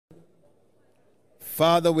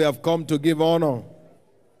Father, we have come to give honor.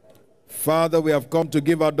 Father, we have come to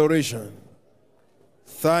give adoration.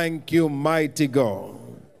 Thank you, mighty God.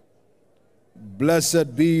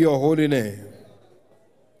 Blessed be your holy name.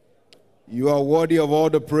 You are worthy of all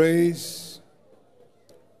the praise.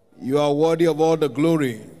 You are worthy of all the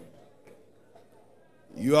glory.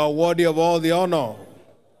 You are worthy of all the honor.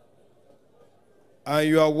 And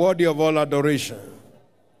you are worthy of all adoration.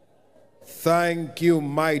 Thank you,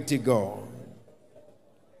 mighty God.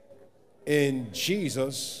 In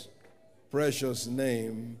Jesus' precious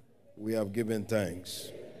name, we have given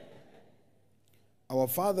thanks. Our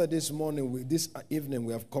Father, this evening,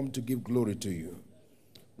 we have come to give glory to you.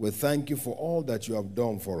 We thank you for all that you have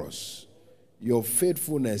done for us. Your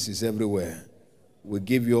faithfulness is everywhere. We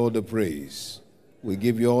give you all the praise. We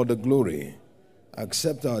give you all the glory.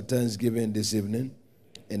 Accept our thanksgiving this evening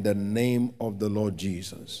in the name of the Lord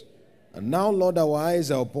Jesus. And now, Lord, our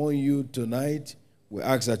eyes are upon you tonight. We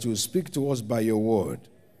ask that you speak to us by your word.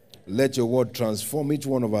 Let your word transform each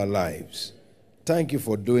one of our lives. Thank you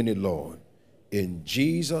for doing it, Lord. In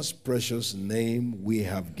Jesus' precious name, we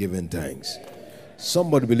have given thanks.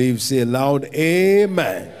 Somebody believe, say loud,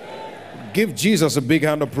 amen. Give Jesus a big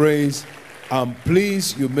hand of praise. And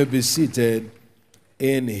please, you may be seated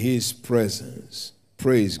in his presence.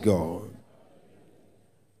 Praise God.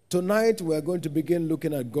 Tonight, we are going to begin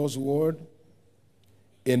looking at God's word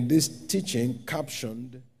in this teaching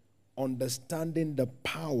captioned, Understanding the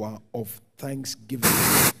Power of Thanksgiving.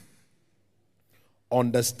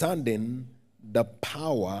 Understanding the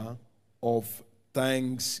Power of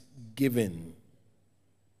Thanksgiving.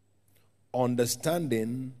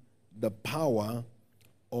 Understanding the Power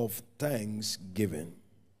of Thanksgiving.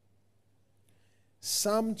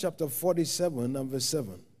 Psalm chapter 47 and verse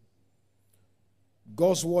 7.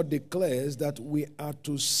 God's word declares that we are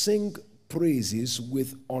to sing praises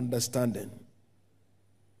with understanding.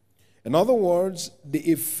 In other words, the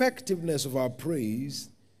effectiveness of our praise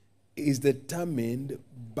is determined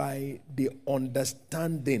by the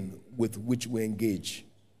understanding with which we engage.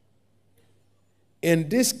 In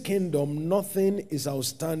this kingdom, nothing is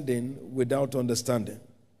outstanding without understanding.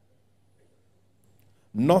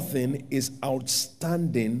 Nothing is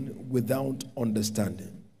outstanding without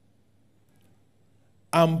understanding.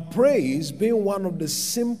 And praise, being one of the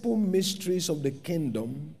simple mysteries of the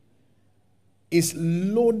kingdom, is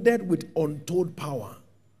loaded with untold power.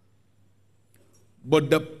 But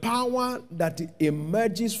the power that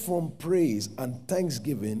emerges from praise and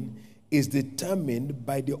thanksgiving is determined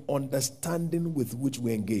by the understanding with which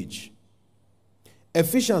we engage.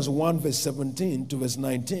 Ephesians 1 verse 17 to verse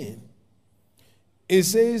 19. It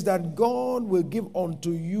says that God will give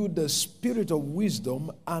unto you the spirit of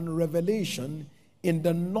wisdom and revelation in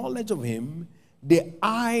the knowledge of him, the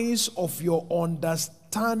eyes of your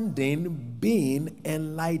understanding being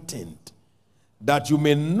enlightened, that you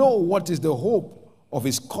may know what is the hope of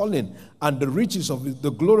his calling and the riches of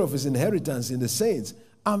the glory of his inheritance in the saints.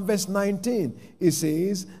 And verse 19, it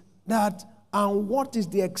says that, and what is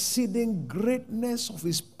the exceeding greatness of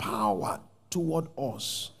his power toward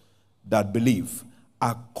us that believe,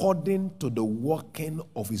 according to the working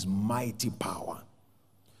of his mighty power.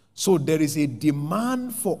 So there is a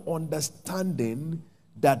demand for understanding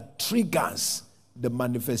that triggers the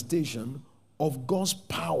manifestation of God's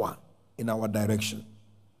power in our direction.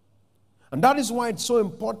 And that is why it's so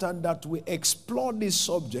important that we explore this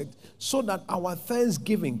subject so that our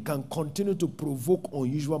thanksgiving can continue to provoke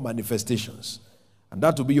unusual manifestations. And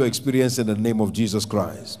that will be your experience in the name of Jesus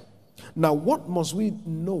Christ. Now, what must we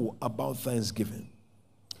know about thanksgiving?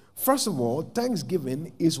 First of all,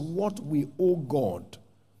 thanksgiving is what we owe God,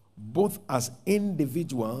 both as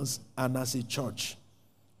individuals and as a church.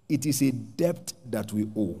 It is a debt that we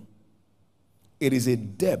owe. It is a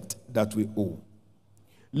debt that we owe.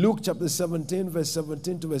 Luke chapter 17, verse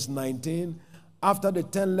 17 to verse 19. After the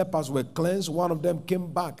 10 lepers were cleansed, one of them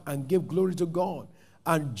came back and gave glory to God.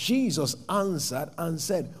 And Jesus answered and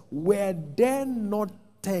said, were there not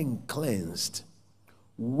 10 cleansed?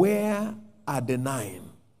 Where are the 9?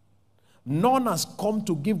 None has come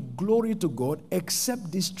to give glory to God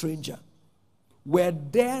except this stranger. Were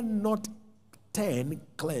there not 10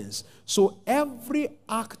 cleansed? So every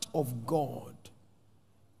act of God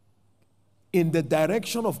in the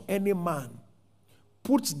direction of any man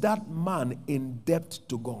puts that man in debt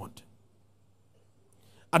to God.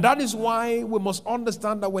 And that is why we must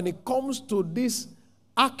understand that when it comes to this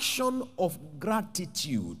action of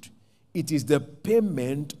gratitude, it is the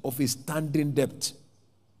payment of a standing debt.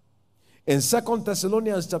 In 2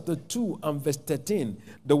 Thessalonians chapter 2 and verse 13,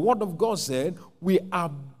 the word of God said, we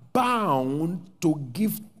are bound to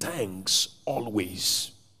give thanks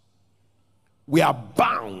always. We are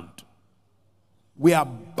bound. We are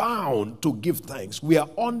bound to give thanks. We are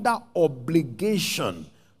under obligation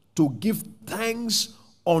to give thanks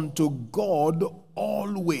unto God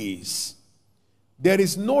always. There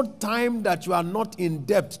is no time that you are not in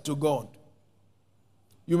debt to God.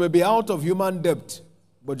 You may be out of human debt,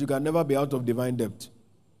 but you can never be out of divine debt.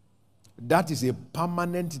 That is a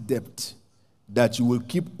permanent debt that you will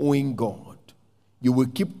keep owing God. You will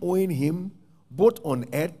keep owing him both on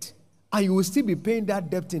earth, and you will still be paying that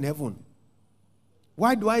debt in heaven.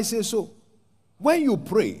 Why do I say so? When you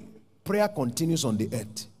pray, prayer continues on the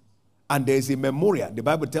earth. And there is a memorial. The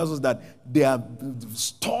Bible tells us that there are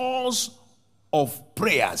stores of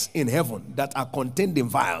prayers in heaven that are contained in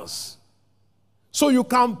vials. So you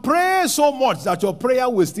can pray so much that your prayer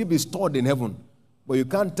will still be stored in heaven. But you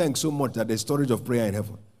can't thank so much that there's storage of prayer in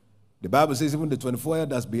heaven. The Bible says even the 24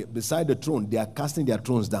 elders beside the throne, they are casting their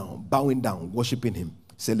thrones down, bowing down, worshiping him,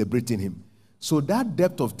 celebrating him. So that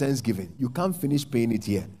debt of thanksgiving, you can't finish paying it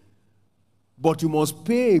here. But you must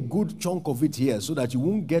pay a good chunk of it here so that you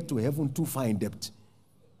won't get to heaven too far in debt.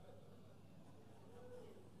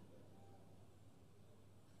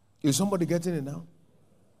 Is somebody getting it now?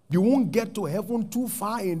 You won't get to heaven too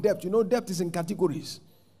far in debt. You know, debt is in categories.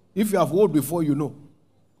 If you have owed before, you know.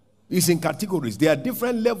 It's in categories. There are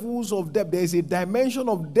different levels of debt. There is a dimension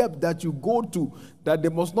of debt that you go to that they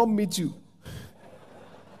must not meet you.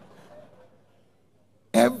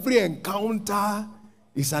 Every encounter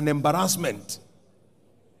is an embarrassment.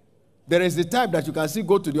 There is the type that you can still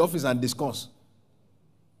go to the office and discuss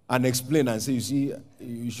and explain and say, you see,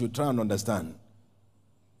 you should try and understand.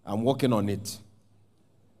 I'm working on it.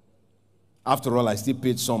 After all, I still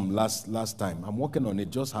paid some last time. I'm working on it.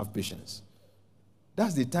 Just have patience.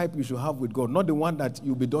 That's the type you should have with God, not the one that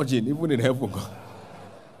you'll be dodging, even in heaven.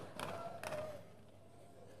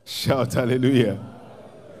 Shout hallelujah.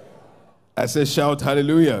 I say shout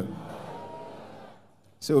hallelujah.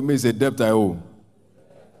 Say with me, it's a debt I owe.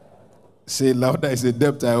 Say louder, it's a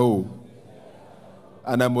debt I owe.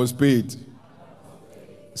 And I must pay it.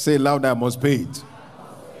 Say louder, I must pay it.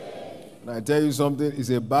 And I tell you something, it's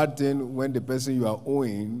a bad thing when the person you are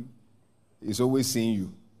owing is always seeing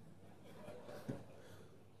you.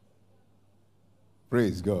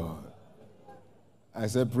 Praise God. I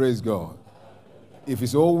said, praise God. If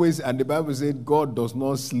it's always, and the Bible said, God does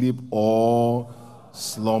not sleep or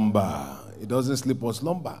slumber. It doesn't sleep or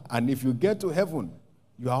slumber. And if you get to heaven,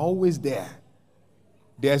 you are always there.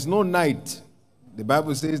 There's no night. The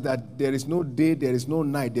Bible says that there is no day, there is no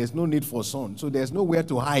night, there's no need for sun. So there's nowhere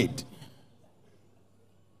to hide.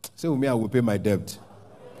 Say with me, I will pay my debt.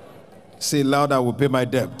 Say loud, I will pay my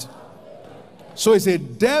debt. So it's a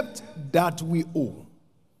debt that we owe.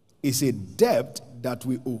 It's a debt that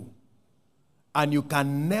we owe. And you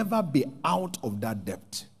can never be out of that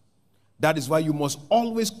debt. That is why you must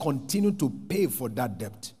always continue to pay for that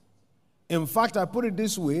debt. In fact, I put it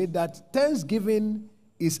this way, that thanksgiving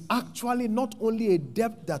is actually not only a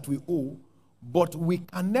debt that we owe, but we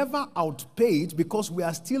can never outpay it because we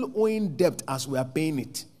are still owing debt as we are paying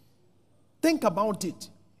it. Think about it.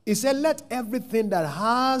 It said, let everything that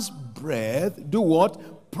has breath do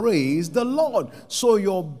what? Praise the Lord. So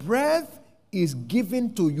your breath is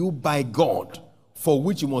given to you by God, for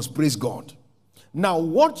which you must praise God. Now,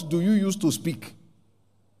 what do you use to speak?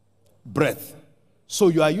 Breath. So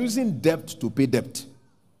you are using debt to pay debt.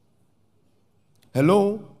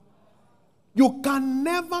 Hello? You can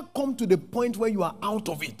never come to the point where you are out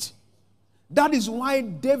of it. That is why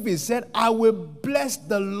David said, I will bless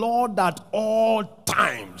the Lord at all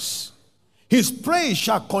times. His praise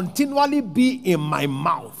shall continually be in my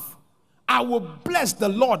mouth. I will bless the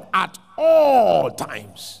Lord at all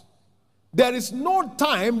times. There is no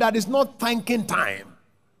time that is not thanking time.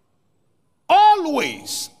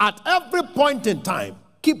 Always, at every point in time,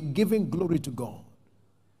 keep giving glory to God.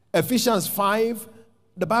 Ephesians 5,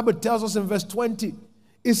 the Bible tells us in verse 20,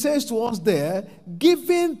 it says to us there,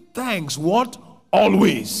 giving thanks, what?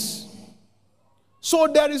 Always. So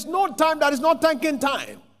there is no time that is not thanking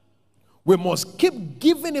time. We must keep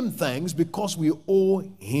giving him thanks because we owe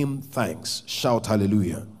him thanks. Shout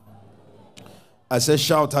hallelujah. I said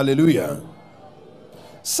shout hallelujah.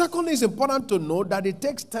 Secondly, it's important to know that it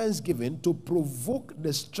takes thanksgiving to provoke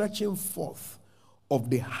the stretching forth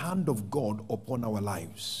of the hand of God upon our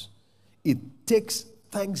lives. It takes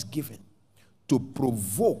thanksgiving to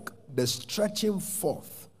provoke the stretching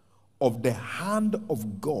forth of the hand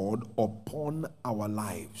of God upon our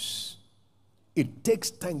lives. It takes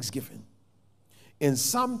thanksgiving. In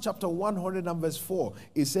Psalm chapter 100 and verse 4,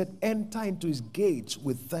 it said, enter into his gates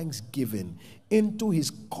with thanksgiving, into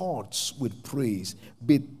his courts with praise.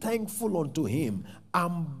 Be thankful unto him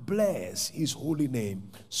and bless his holy name.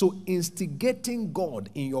 So instigating God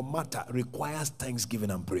in your matter requires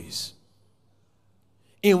thanksgiving and praise.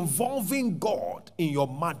 Involving God in your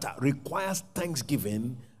matter requires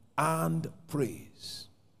thanksgiving and praise.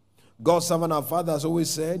 God's servant, our Father, has always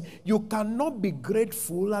said, you cannot be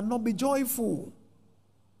grateful and not be joyful.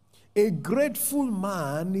 A grateful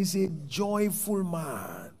man is a joyful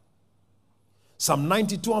man. Psalm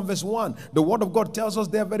 92 and verse 1, the word of God tells us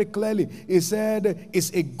there very clearly. It said, it's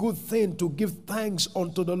a good thing to give thanks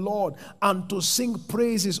unto the Lord and to sing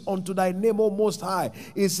praises unto thy name, O Most High.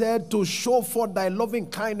 It said, to show forth thy loving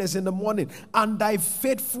kindness in the morning and thy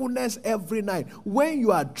faithfulness every night. When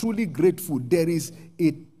you are truly grateful, there is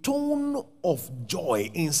a tone of joy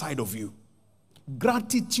inside of you.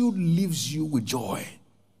 Gratitude leaves you with joy.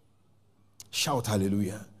 Shout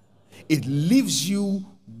hallelujah. It leaves you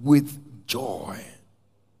with joy.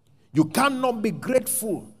 You cannot be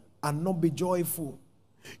grateful and not be joyful.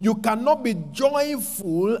 You cannot be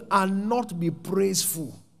joyful and not be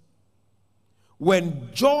praiseful. When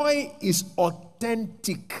joy is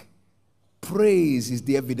authentic, praise is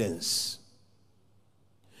the evidence.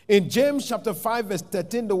 In James chapter 5 verse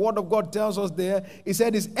 13, the word of God tells us there, it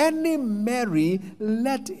said, is any merry,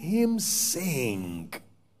 let him sing.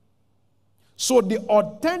 So the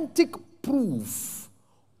authentic proof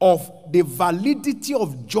of the validity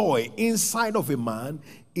of joy inside of a man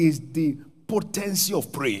is the potency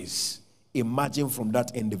of praise emerging from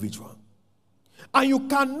that individual. And you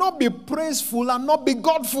cannot be praiseful and not be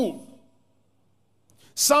godful.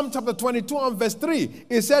 Psalm chapter 22 and verse 3,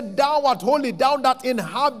 it said, thou art holy, thou that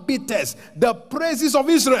inhabitest the praises of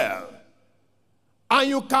Israel. And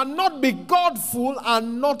you cannot be godful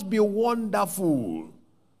and not be wonderful.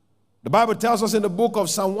 The Bible tells us in the book of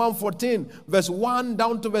Psalm 114, verse 1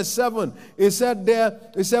 down to verse 7, it said there,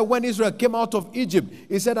 it said when Israel came out of Egypt,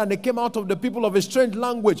 it said, and they came out of the people of a strange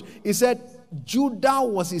language. It said, Judah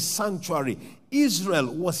was his sanctuary. Israel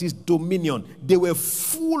was his dominion. They were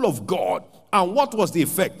full of God. And what was the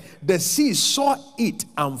effect? The sea saw it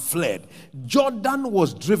and fled. Jordan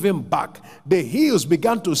was driven back. The hills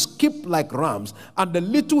began to skip like rams, and the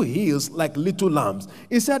little hills like little lambs.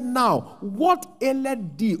 He said, now, what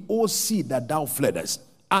ailed thee, O sea, that thou fleddest?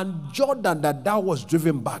 And Jordan, that thou was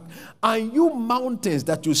driven back? And you mountains,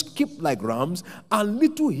 that you skip like rams, and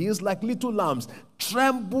little hills like little lambs?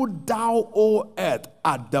 Tremble thou, O earth,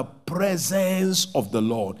 at the presence of the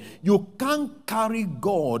Lord. You can't carry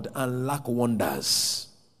God and lack wonders.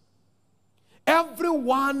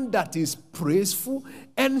 Everyone that is praiseful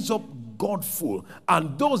ends up godful,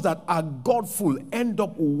 and those that are godful end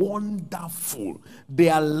up wonderful.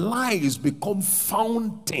 Their lives become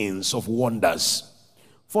fountains of wonders.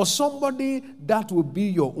 For somebody, that will be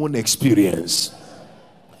your own experience.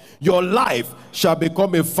 Your life shall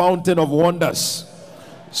become a fountain of wonders.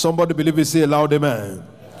 Somebody believe it, say aloud, amen.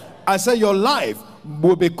 I say your life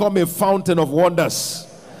will become a fountain of wonders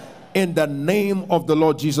in the name of the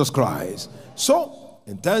Lord Jesus Christ. So,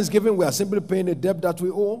 in thanksgiving, we are simply paying a debt that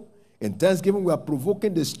we owe. In thanksgiving, we are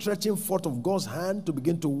provoking the stretching forth of God's hand to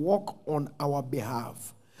begin to work on our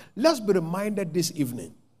behalf. Let's be reminded this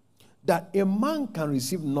evening that a man can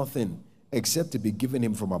receive nothing except to be given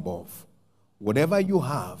him from above. Whatever you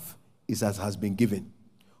have is as has been given.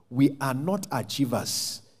 We are not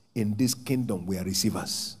achievers in this kingdom, we are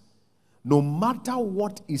receivers. No matter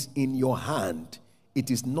what is in your hand,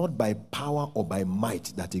 it is not by power or by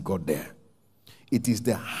might that it got there. It is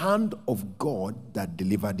the hand of God that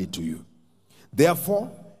delivered it to you.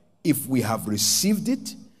 Therefore, if we have received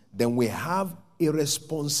it, then we have a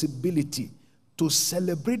responsibility to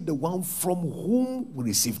celebrate the one from whom we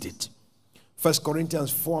received it. 1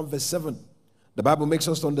 Corinthians 4 verse 7. The Bible makes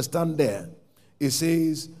us to understand there. It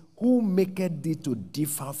says, who maketh thee to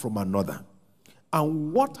differ from another?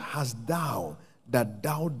 And what hast thou that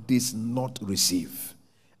thou didst not receive?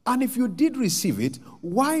 And if you did receive it,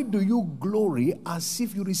 why do you glory as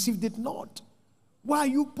if you received it not? Why are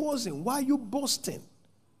you posing? Why are you boasting?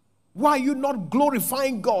 Why are you not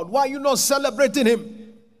glorifying God? Why are you not celebrating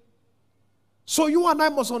him? So you and I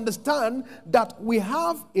must understand that we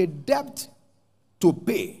have a debt to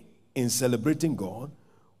pay in celebrating God.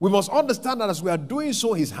 We must understand that as we are doing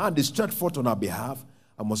so, his hand is stretched forth on our behalf.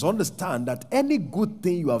 I must understand that any good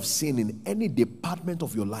thing you have seen in any department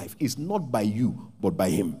of your life is not by you, but by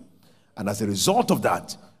him. And as a result of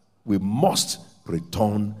that, we must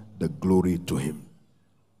return the glory to him.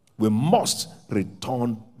 We must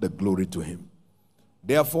return the glory to him.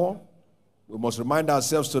 Therefore, we must remind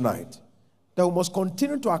ourselves tonight that we must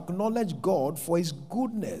continue to acknowledge God for his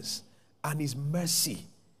goodness and his mercy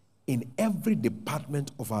in every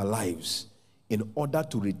department of our lives in order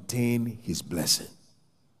to retain his blessing.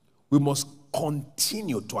 We must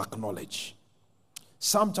continue to acknowledge.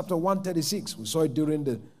 Psalm chapter 136, we saw it during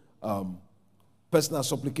the personal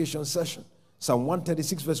supplication session. Psalm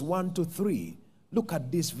 136 verse 1 to 3. Look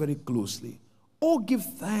at this very closely. Oh, give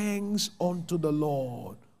thanks unto the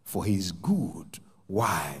Lord, for he is good.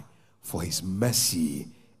 Why? For his mercy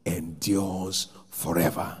endures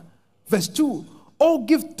forever. Verse 2. Oh,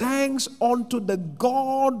 give thanks unto the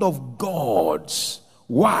God of gods.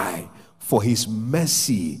 Why? For his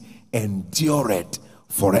mercy endureth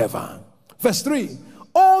forever. Verse 3.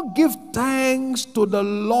 Oh, give thanks to the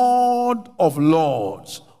Lord of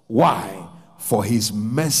lords. Why? For his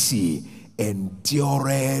mercy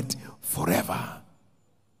endureth forever.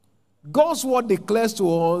 God's word declares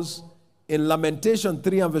to us in Lamentation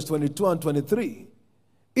 3 and verse 22 and 23.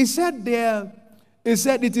 He said there, he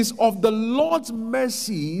said, it is of the Lord's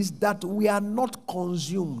mercies that we are not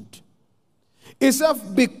consumed. He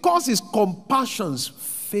said, because his compassions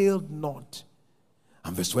failed not.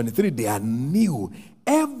 And verse 23, they are new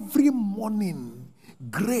every morning.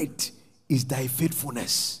 Great is thy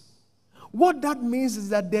faithfulness. What that means is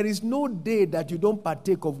that there is no day that you don't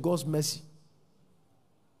partake of God's mercy.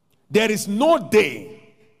 There is no day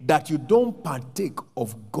that you don't partake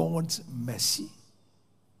of God's mercy.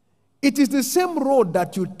 It is the same road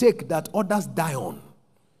that you take that others die on,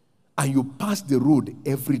 and you pass the road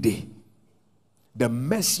every day. The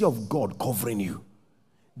mercy of God covering you,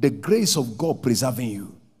 the grace of God preserving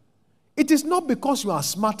you. It is not because you are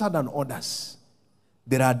smarter than others.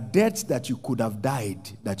 There are deaths that you could have died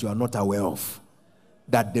that you are not aware of,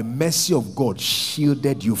 that the mercy of God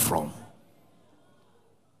shielded you from.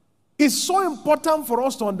 It's so important for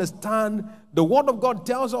us to understand the word of God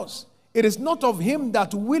tells us, it is not of him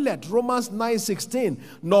that willeth, Romans 9:16,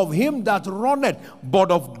 nor of him that runneth,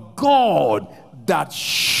 but of God that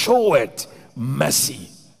showeth mercy.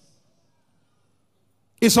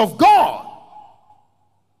 It's of God.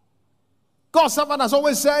 God's servant has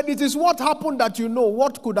always said, it is what happened that you know.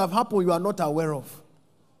 What could have happened you are not aware of.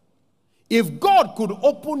 If God could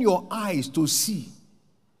open your eyes to see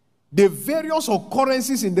the various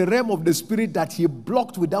occurrences in the realm of the spirit that he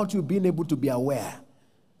blocked without you being able to be aware,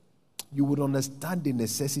 you would understand the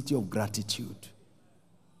necessity of gratitude.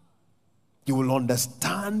 You will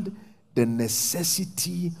understand the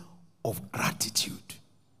necessity of gratitude.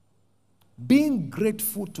 Being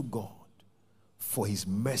grateful to God for his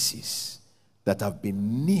mercies that have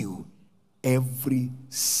been new every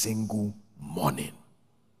single morning.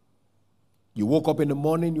 You woke up in the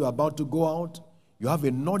morning, you're about to go out, you have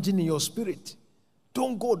a nudging in your spirit.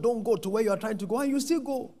 Don't go to where you are trying to go, and you still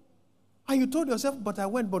go. And you told yourself, but I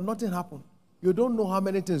went, but nothing happened. You don't know how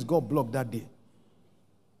many things God blocked that day.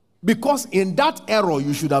 Because in that error,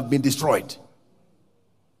 you should have been destroyed.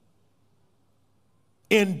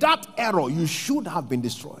 In that error, you should have been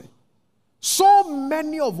destroyed. So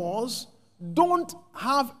many of us don't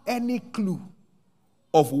have any clue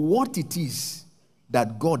of what it is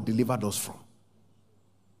that God delivered us from.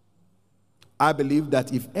 I believe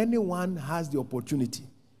that if anyone has the opportunity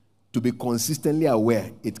to be consistently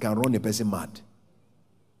aware, it can run a person mad.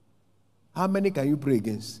 How many can you pray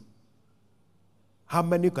against? How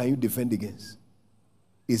many can you defend against?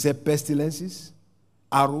 Is it pestilences,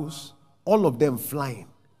 arrows, all of them flying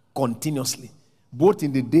continuously, both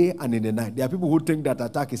in the day and in the night? There are people who think that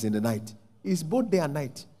attack is in the night. It's both day and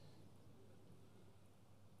night.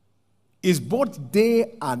 It's both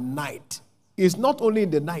day and night. It's not only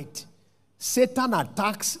in the night. Satan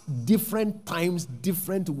attacks different times,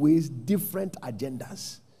 different ways, different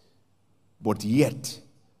agendas. But yet,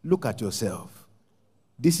 look at yourself.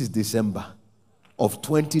 This is December of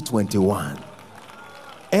 2021.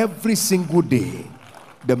 Every single day,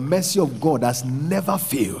 the mercy of God has never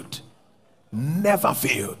failed. Never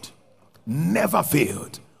failed. Never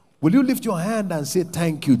failed. Will you lift your hand and say,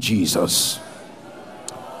 thank you, Jesus?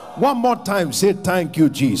 One more time, say, thank you,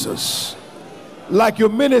 Jesus. Like you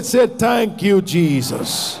mean it, say, thank you,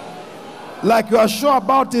 Jesus. Like you are sure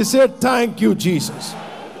about it, say, thank you, Jesus.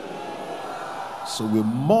 So we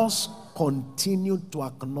must continue to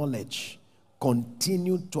acknowledge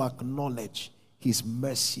his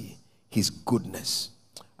mercy, his goodness.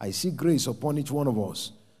 I see grace upon each one of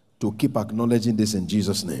us to keep acknowledging this in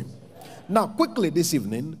Jesus' name. Now, quickly this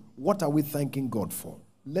evening, what are we thanking God for?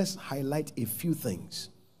 Let's highlight a few things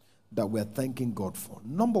that we're thanking God for.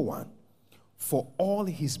 Number one, for all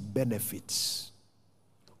his benefits,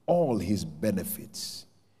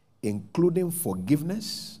 including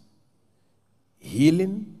forgiveness,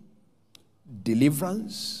 healing,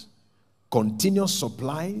 deliverance, continuous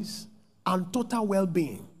supplies, and total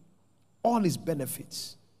well-being. All his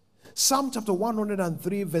benefits. Psalm chapter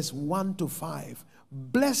 103 verse 1 to 5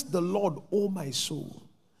 Bless the Lord, O my soul,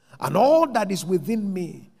 and all that is within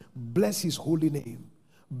me. Bless his holy name.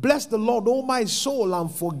 Bless the Lord, O my soul, and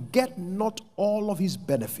forget not all of his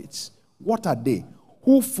benefits. What are they?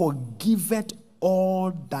 Who forgiveth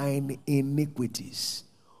all thine iniquities,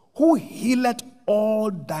 who healeth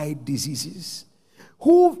all thy diseases,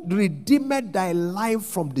 who redeemed thy life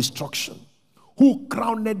from destruction, who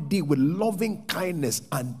crowned thee with loving kindness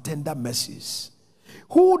and tender mercies,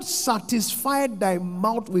 who satisfied thy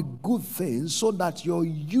mouth with good things, so that your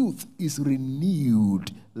youth is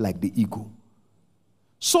renewed like the eagle.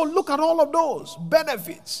 So look at all of those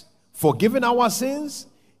benefits: forgiving our sins,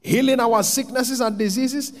 healing our sicknesses and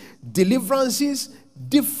diseases, deliverances,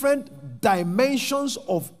 different dimensions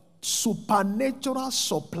of supernatural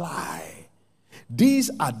supply.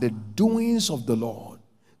 These are the doings of the Lord,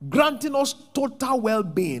 granting us total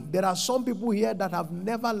well-being. There are some people here that have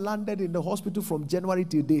never landed in the hospital from January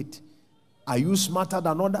to date. Are you smarter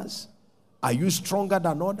than others? Are you stronger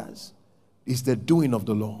than others? It's the doing of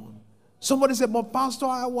the Lord. Somebody said, but Pastor,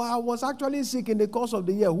 I was actually sick in the course of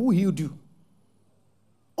the year. Who healed you?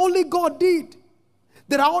 Only God did.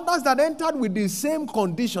 There are others that entered with the same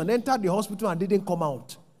condition, entered the hospital and didn't come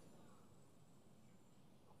out.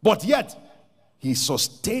 But yet, he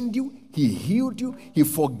sustained you, he healed you, he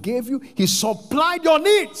forgave you, he supplied your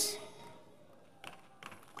needs.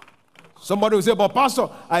 Somebody will say, but Pastor,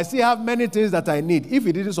 I still have many things that I need. If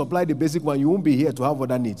he didn't supply the basic one, you won't be here to have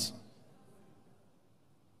other needs.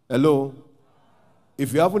 Hello?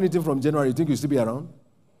 If you haven't eaten from January, you think you'll still be around?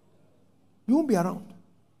 You won't be around.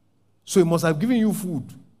 So he must have given you food.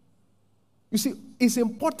 You see, it's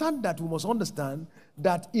important that we must understand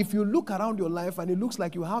that if you look around your life and it looks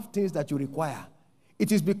like you have things that you require,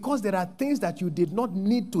 it is because there are things that you did not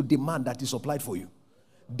need to demand that is supplied for you.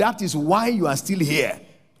 That is why you are still here,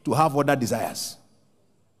 to have other desires.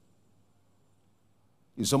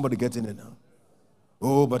 Is somebody getting it now?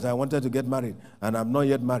 Oh, but I wanted to get married and I'm not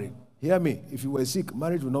yet married. Hear me, if you were sick,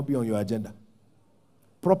 marriage will not be on your agenda.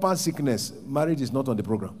 Proper sickness, marriage is not on the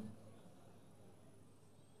program.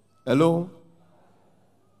 Hello?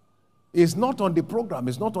 It's not on the program.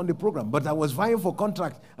 It's not on the program. But I was vying for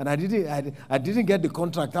contract and I didn't get the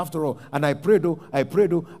contract after all. And I prayed.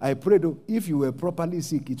 If you were properly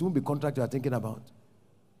sick, it won't be contract you are thinking about.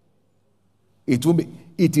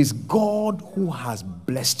 It is God who has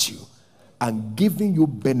blessed you and given you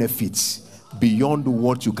benefits beyond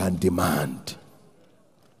what you can demand.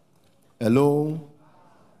 Hello?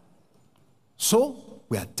 So,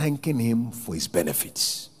 we are thanking him for his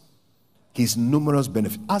benefits. His numerous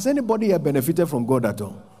benefits. Has anybody here benefited from God at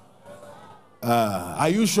all? Are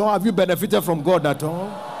you sure? Have you benefited from God at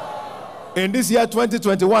all? In this year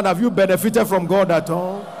 2021, have you benefited from God at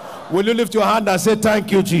all? Will you lift your hand and say, thank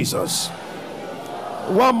you, Jesus?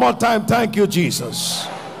 One more time, thank you, Jesus.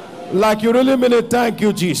 Like you really mean it, thank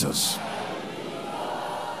you, Jesus.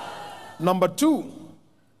 Number two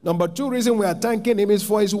reason we are thanking him is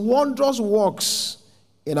for his wondrous works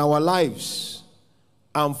in our lives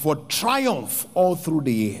and for triumph all through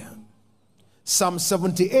the year. Psalm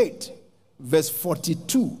 78, verse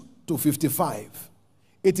 42 to 55.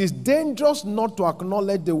 It is dangerous not to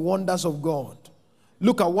acknowledge the wonders of God.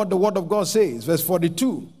 Look at what the word of God says, verse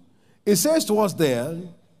 42. It says to us there,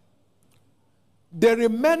 they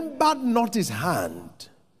remembered not his hand,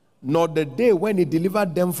 nor the day when he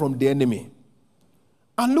delivered them from the enemy.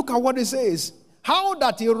 And look at what it says. How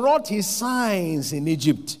that he wrought his signs in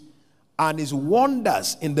Egypt and his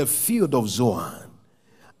wonders in the field of Zoan.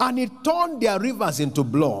 And he turned their rivers into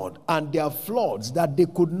blood and their floods that they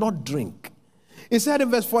could not drink. He said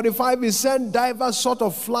in verse 45, he sent divers sort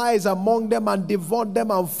of flies among them and devoured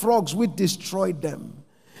them, and frogs which destroyed them.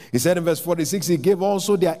 He said in verse 46, he gave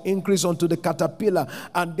also their increase unto the caterpillar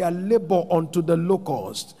and their labor unto the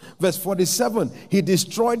locust. Verse 47, he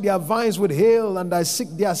destroyed their vines with hail and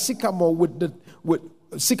their sycamore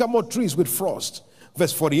sycamore trees with frost.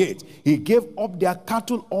 Verse 48, he gave up their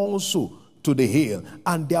cattle also to the hail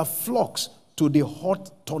and their flocks to the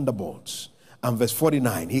hot thunderbolts. And verse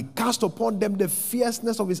 49, he cast upon them the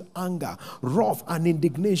fierceness of his anger, wrath and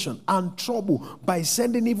indignation and trouble by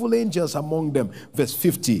sending evil angels among them. Verse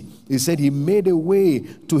 50, he said he made a way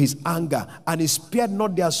to his anger and he spared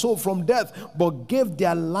not their soul from death, but gave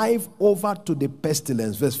their life over to the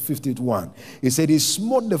pestilence. Verse 51, he said he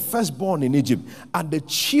smote the firstborn in Egypt and the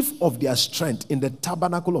chief of their strength in the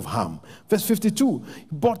tabernacle of Ham. Verse 52,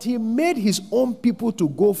 but he made his own people to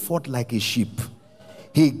go forth like a sheep.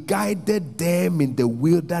 He guided them in the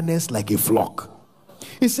wilderness like a flock.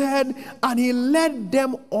 He said, and he led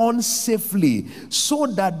them on safely so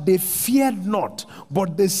that they feared not,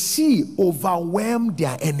 but the sea overwhelmed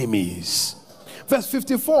their enemies. Verse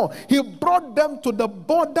 54, he brought them to the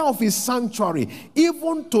border of his sanctuary,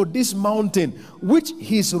 even to this mountain, which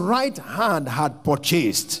his right hand had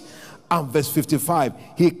purchased. And verse 55,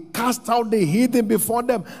 he cast out the heathen before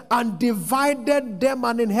them and divided them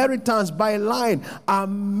an inheritance by line,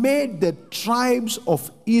 and made the tribes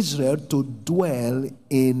of Israel to dwell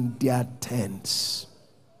in their tents.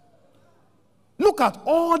 Look at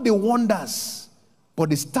all the wonders.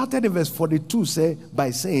 But it started in verse 42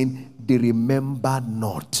 by saying, they remembered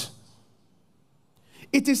not.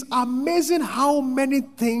 It is amazing how many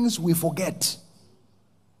things we forget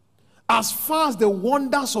as far as the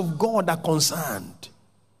wonders of God are concerned.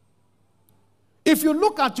 If you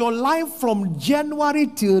look at your life from January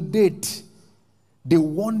till date, the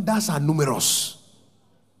wonders are numerous.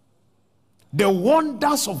 The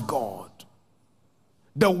wonders of God.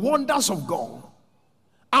 The wonders of God.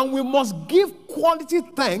 And we must give quality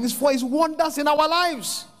thanks for his wonders in our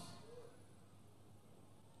lives.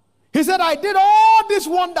 He said, I did all these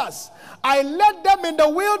wonders. I led them in the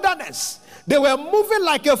wilderness. They were moving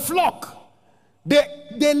like a flock.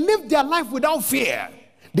 They lived their life without fear.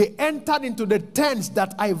 They entered into the tents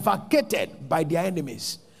that are vacated by their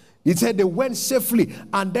enemies. He said they went safely,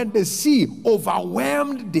 and then the sea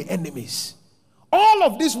overwhelmed the enemies. All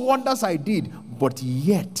of these wonders I did, but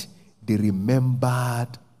yet they remembered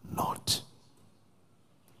not.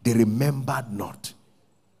 They remembered not.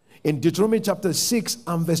 In Deuteronomy chapter 6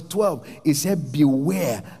 and verse 12, it said,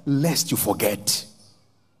 beware lest you forget.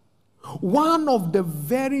 One of the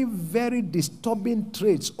very, very disturbing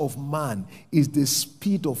traits of man is the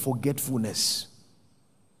speed of forgetfulness.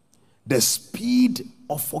 The speed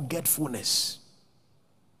of forgetfulness.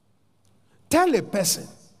 Tell a person,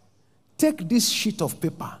 take this sheet of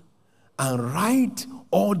paper and write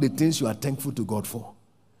all the things you are thankful to God for.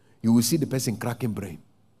 You will see the person cracking brain.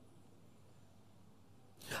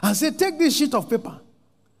 And say, take this sheet of paper,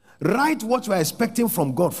 write what you are expecting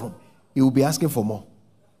from God from. He will be asking for more.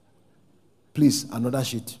 Please, another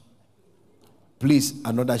sheet. Please,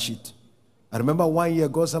 another sheet. I remember 1 year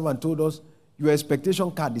God's servant told us, your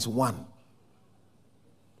expectation card is 1.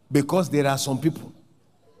 Because there are some people,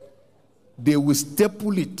 they will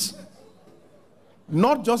staple it.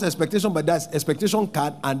 Not just expectation, but that's expectation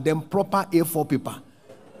card and then proper A4 paper.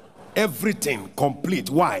 Everything complete.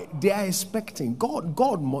 Why? They are expecting.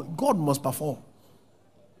 God must perform.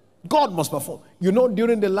 God must perform. You know,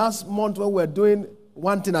 during the last month when we were doing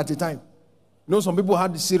one thing at a time, you know, some people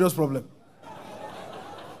had a serious problem.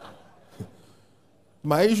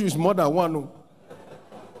 My issue is more than one.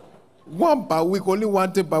 One per week, only one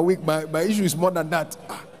thing per week. My issue is more than that.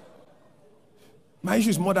 My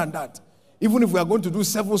issue is more than that. Even if we are going to do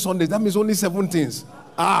 7 Sundays, that means only 7 things.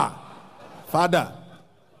 Father,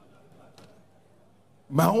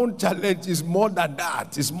 my own challenge is more than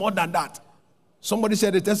that. It's more than that. Somebody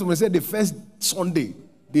said the testimony, said the first Sunday,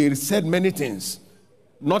 they said many things.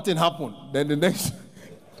 Nothing happened. Then the next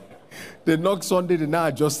Sunday, they now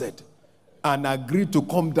adjusted and agreed to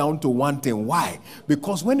come down to one thing. Why?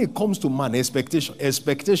 Because when it comes to man, expectation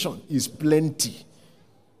is plenty,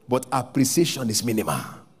 but appreciation is minimal.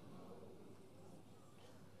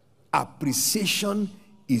 Appreciation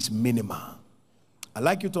is minimal. I'd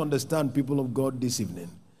like you to understand, people of God, this evening,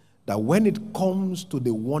 that when it comes to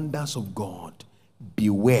the wonders of God,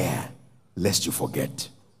 beware lest you forget.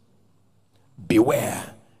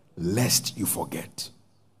 Beware lest you forget.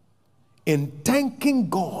 In thanking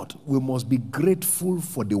God, we must be grateful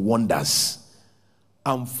for the wonders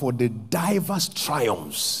and for the diverse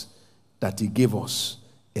triumphs that he gave us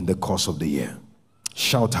in the course of the year.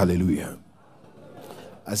 Shout hallelujah.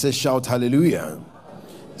 I say shout hallelujah.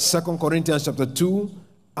 2 Corinthians chapter 2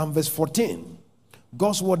 and verse 14.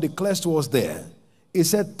 God's word declares to us there. It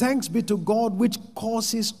said, thanks be to God which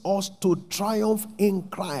causes us to triumph in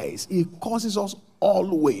Christ. He causes us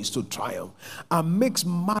always to triumph and makes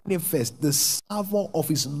manifest the savor of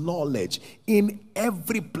his knowledge in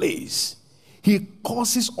every place. He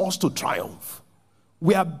causes us to triumph.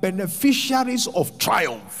 We are beneficiaries of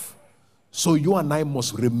triumph. So you and I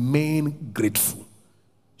must remain grateful.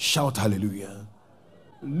 Shout hallelujah.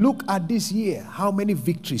 Look at this year, how many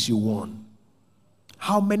victories you won.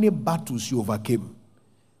 How many battles you overcame.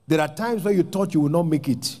 There are times where you thought you would not make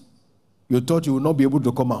it. You thought you would not be able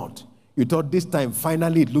to come out. You thought this time,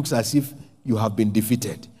 finally, it looks as if you have been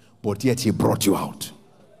defeated. But yet he brought you out.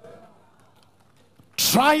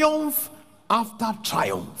 Triumph after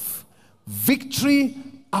triumph. Victory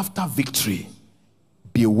after victory.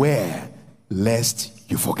 Beware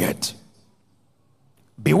lest you forget.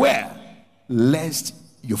 Beware lest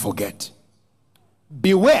you forget.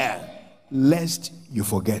 Beware lest you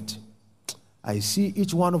forget. I see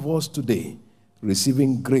each one of us today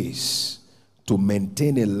receiving grace to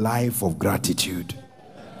maintain a life of gratitude.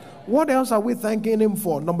 What else are we thanking him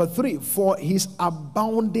for? Number 3, for his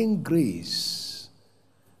abounding grace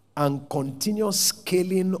and continuous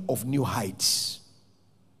scaling of new heights.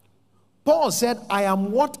 Paul said, I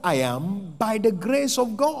am what I am by the grace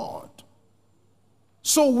of God.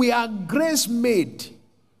 So we are grace made.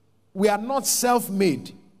 We are not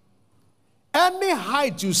self-made. Any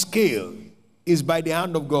height you scale is by the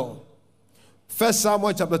hand of God. 1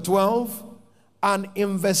 Samuel chapter 12 and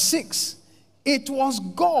in verse 6, it was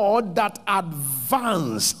God that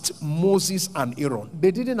advanced Moses and Aaron.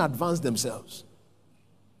 They didn't advance themselves.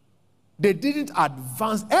 They didn't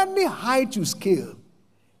advance. Any height you scale,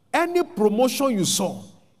 any promotion you saw,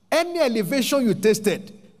 any elevation you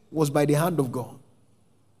tasted was by the hand of God.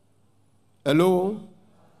 Hello?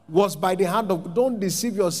 Was by the hand of God. Don't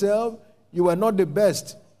deceive yourself. You were not the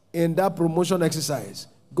best in that promotion exercise.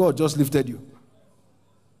 God just lifted you.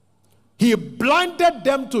 He blinded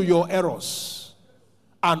them to your errors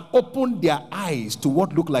and opened their eyes to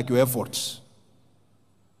what looked like your efforts.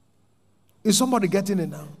 Is somebody getting it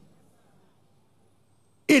now?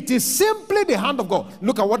 It is simply the hand of God.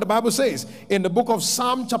 Look at what the Bible says in the book of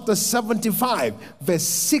Psalm chapter 75, verse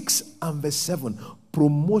 6 and verse 7.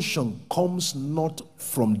 Promotion comes not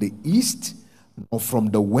from the east, nor from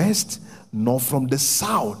the west, nor from the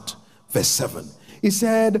south. Verse 7. He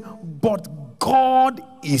said, but God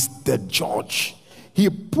is the judge. He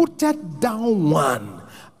putteth down one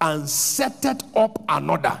and setteth up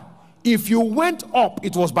another. If you went up,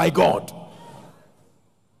 it was by God.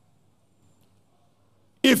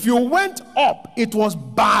 If you went up, it was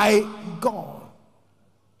by God.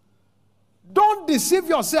 Don't deceive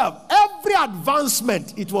yourself. Every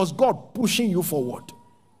advancement, it was God pushing you forward.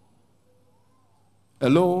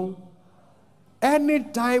 Hello?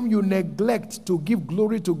 Anytime you neglect to give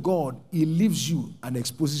glory to God, He leaves you and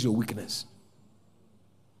exposes your weakness.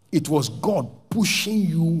 It was God pushing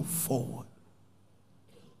you forward.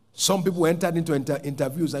 Some people entered into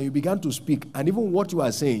interviews and you began to speak, and even what you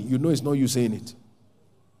are saying, you know it's not you saying it.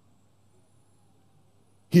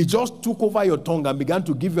 He just took over your tongue and began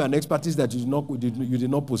to give you an expertise that you did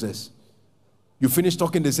not possess. You finish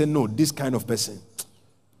talking, they say, no, this kind of person,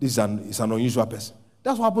 is an unusual person.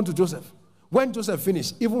 That's what happened to Joseph. When Joseph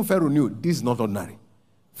finished, even Pharaoh knew this is not ordinary.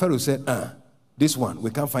 Pharaoh said, this one, we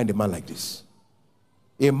can't find a man like this.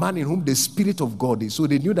 A man in whom the Spirit of God is. So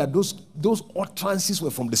they knew that those utterances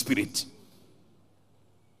were from the Spirit.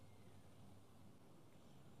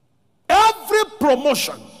 Every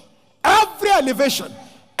promotion, every elevation,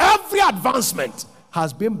 every advancement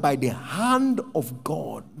has been by the hand of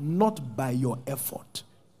God, not by your effort.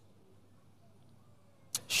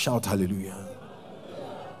 Shout hallelujah.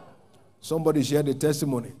 Somebody shared a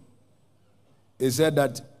testimony. He said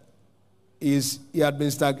that she had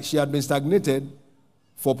been stagnated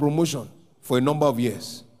for promotion for a number of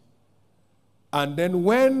years. And then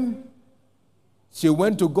when she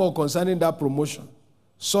went to God concerning that promotion,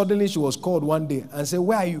 suddenly she was called one day and said,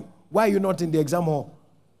 where are you? Why are you not in the exam hall?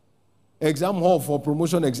 Exam hall for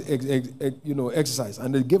promotion exercise.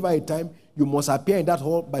 And they gave her a time. You must appear in that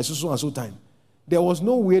hall by so and so time. There was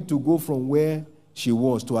no way to go from where she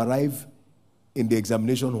was to arrive in the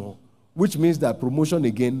examination hall, which means that promotion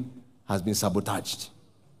again has been sabotaged.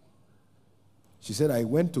 She said, I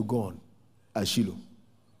went to God at Shiloh.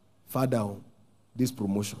 Father, this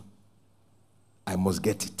promotion, I must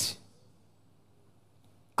get it.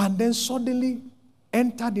 And then suddenly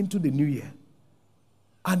entered into the new year.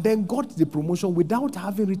 And then got the promotion without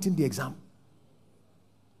having written the exam.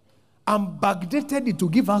 And backdated it to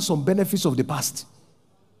give her some benefits of the past.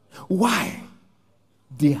 Why?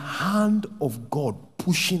 The hand of God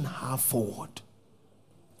pushing her forward.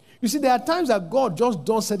 You see, there are times that God just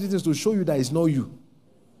does certain things to show you that it's not you.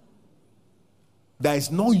 That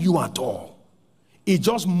it's not you at all. It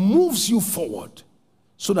just moves you forward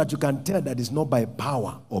so that you can tell that it's not by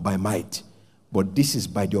power or by might, but this is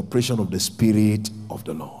by the operation of the Spirit of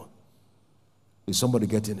the Lord. Is somebody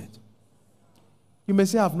getting it? You may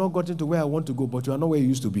say, I've not gotten to where I want to go, but you are not where you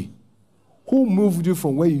used to be. Who moved you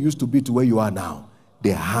from where you used to be to where you are now?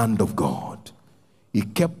 The hand of God. He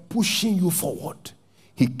kept pushing you forward.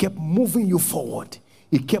 He kept moving you forward.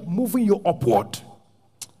 He kept moving you upward.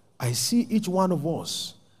 I see each one of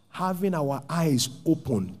us having our eyes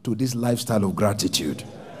open to this lifestyle of gratitude.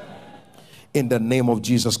 In the name of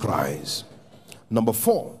Jesus Christ. Number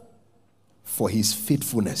 4, for his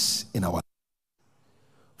faithfulness in our lives.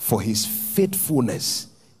 For his faithfulness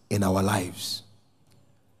in our lives.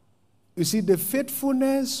 You see, the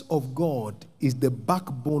faithfulness of God is the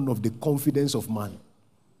backbone of the confidence of man.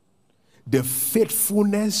 The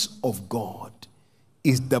faithfulness of God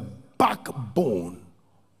is the backbone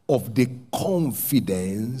of the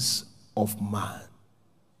confidence of man.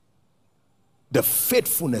 The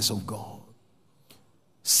faithfulness of God.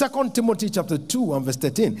 2 Timothy chapter 2 and verse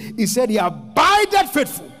 13. He said, he abideth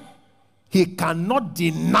faithful. He cannot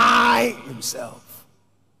deny himself.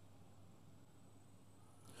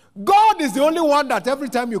 God is the only one that every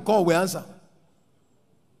time you call, we answer.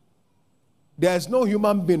 There is no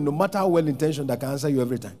human being, no matter how well-intentioned, that can answer you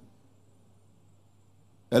every time.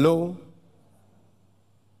 Hello?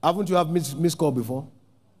 Haven't you had missed call before?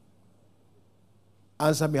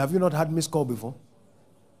 Answer me. Have you not had missed call before?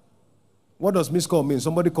 What does missed call mean?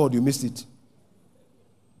 Somebody called, you missed it.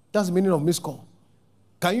 That's the meaning of missed call.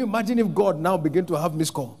 Can you imagine if God now begin to have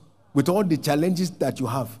missed call with all the challenges that you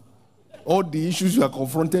have, all the issues you are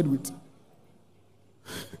confronted with?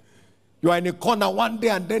 You are in a corner one day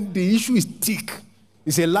and then the issue is thick.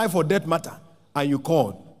 It's a life or death matter. And you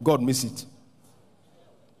call, God miss it.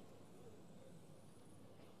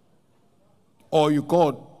 Or you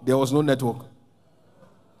called, there was no network.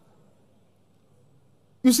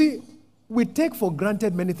 You see, we take for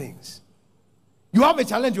granted many things. You have a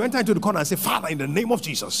challenge, you enter into the corner and say, Father, in the name of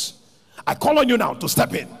Jesus, I call on you now to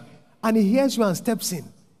step in. And he hears you and steps in.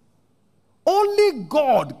 Only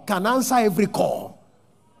God can answer every call.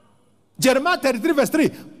 Jeremiah 33 verse 3,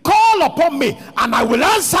 call upon me and I will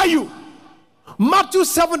answer you. Matthew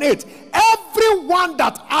 7:8, everyone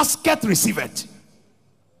that asketh receiveth.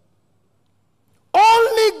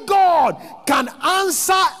 Only God can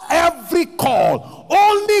answer every call.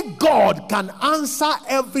 Only God can answer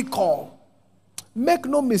every call. Make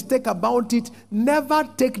no mistake about it. Never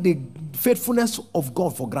take the faithfulness of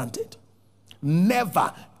God for granted.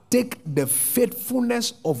 Never take the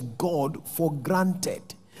faithfulness of God for granted.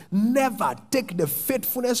 Never take the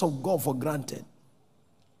faithfulness of God for granted.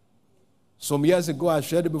 Some years ago, I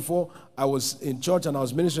shared it before, I was in church and I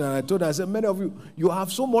was ministering and I told her, I said, many of you, you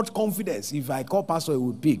have so much confidence. If I call pastor, he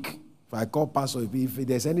will pick. If I call pastor, if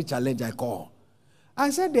there's any challenge, I call. I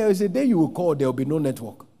said, there is a day you will call, there will be no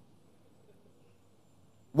network.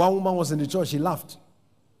 One woman was in the church, she laughed.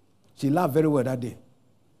 She laughed very well that day.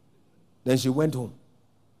 Then she went home.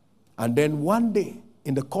 And then one day,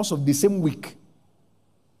 in the course of the same week,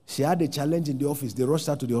 she had a challenge in the office. They rushed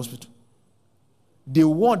her to the hospital. The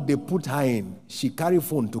ward they put her in, she carried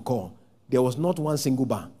phone to call. There was not one single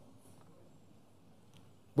bar.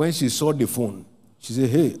 When she saw the phone, she said,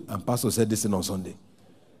 hey, and pastor said this thing on Sunday.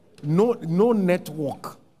 No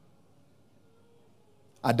network.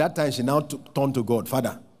 At that time, she now turned to God.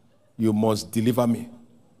 Father, you must deliver me.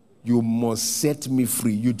 You must set me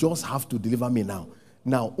free. You just have to deliver me now.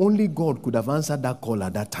 Now, only God could have answered that call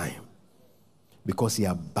at that time. Because he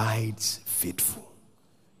abides faithful.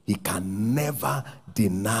 He can never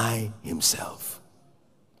deny himself.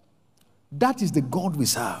 That is the God we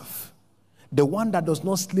serve. The one that does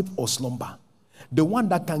not sleep or slumber. The one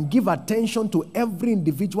that can give attention to every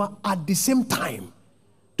individual at the same time.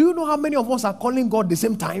 Do you know how many of us are calling God the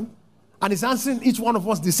same time? And he's answering each one of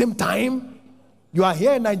us the same time? You are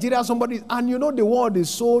here in Nigeria, somebody, and you know the world is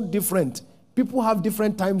so different. People have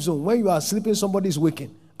different time zones. When you are sleeping, somebody is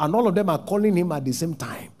waking. And all of them are calling him at the same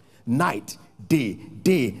time. Night, day,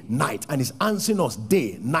 day, night. And he's answering us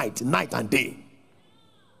day, night, night and day.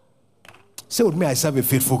 Say with me, I serve a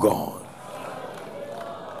faithful God.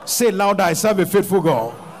 Say louder, I serve a faithful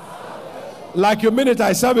God. Like you mean it,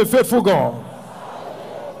 I serve a faithful God.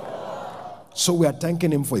 So we are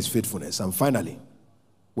thanking him for his faithfulness. And finally,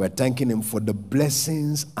 we are thanking him for the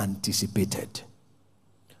blessings anticipated.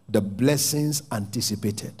 The blessings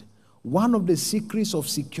anticipated. One of the secrets of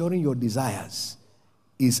securing your desires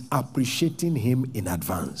is appreciating him in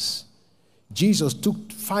advance. Jesus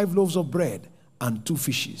took 5 loaves of bread and 2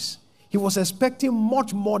 fishes. He was expecting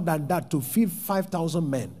much more than that to feed 5,000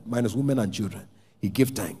 men, minus women and children. He gave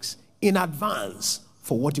thanks in advance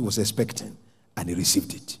for what he was expecting, and he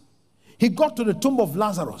received it. He got to the tomb of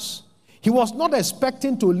Lazarus. He was not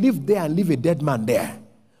expecting to live there and leave a dead man there,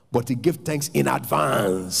 but he gave thanks in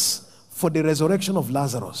advance for the resurrection of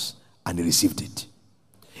Lazarus, and he received it.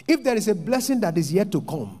 If there is a blessing that is yet to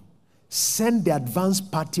come, send the advance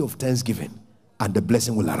party of thanksgiving, and the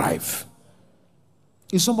blessing will arrive.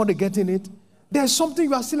 Is somebody getting it? There's something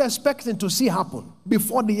you are still expecting to see happen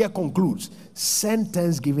before the year concludes. Send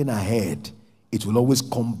thanksgiving ahead. It will always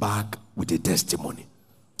come back with a testimony.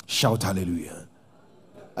 Shout hallelujah.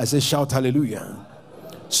 I say shout hallelujah.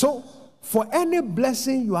 So, for any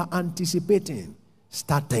blessing you are anticipating,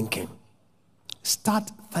 start thanking.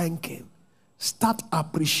 Start thanking. Start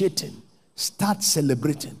appreciating. Start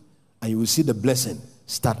celebrating. And you will see the blessing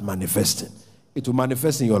start manifesting. It will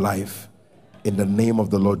manifest in your life in the name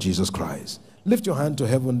of the Lord Jesus Christ. Lift your hand to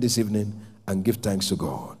heaven this evening and give thanks to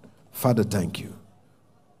God. Father, thank you.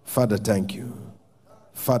 Father, thank you.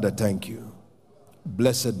 Father, thank you.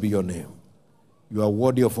 Blessed be your name. You are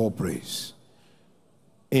worthy of all praise.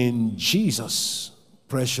 In Jesus'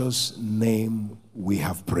 precious name we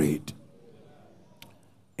have prayed.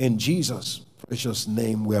 In Jesus' precious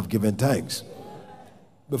name we have given thanks.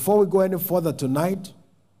 Before we go any further tonight,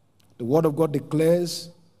 the word of God declares,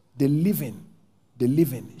 the living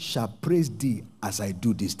shall praise thee as I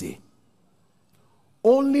do this day.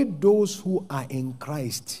 Only those who are in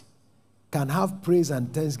Christ can have praise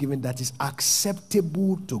and thanksgiving that is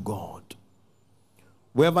acceptable to God.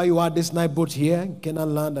 Wherever you are this night, both here in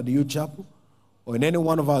Canaan Land at the Youth Chapel, or in any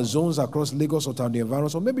one of our zones across Lagos or town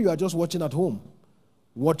environs, or maybe you are just watching at home,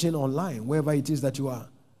 watching online, wherever it is that you are,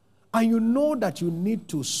 and you know that you need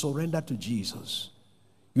to surrender to Jesus.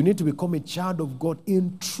 You need to become a child of God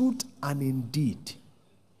in truth and in deed.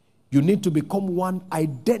 You need to become one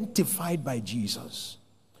identified by Jesus.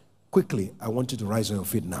 Quickly, I want you to rise on your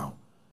feet now.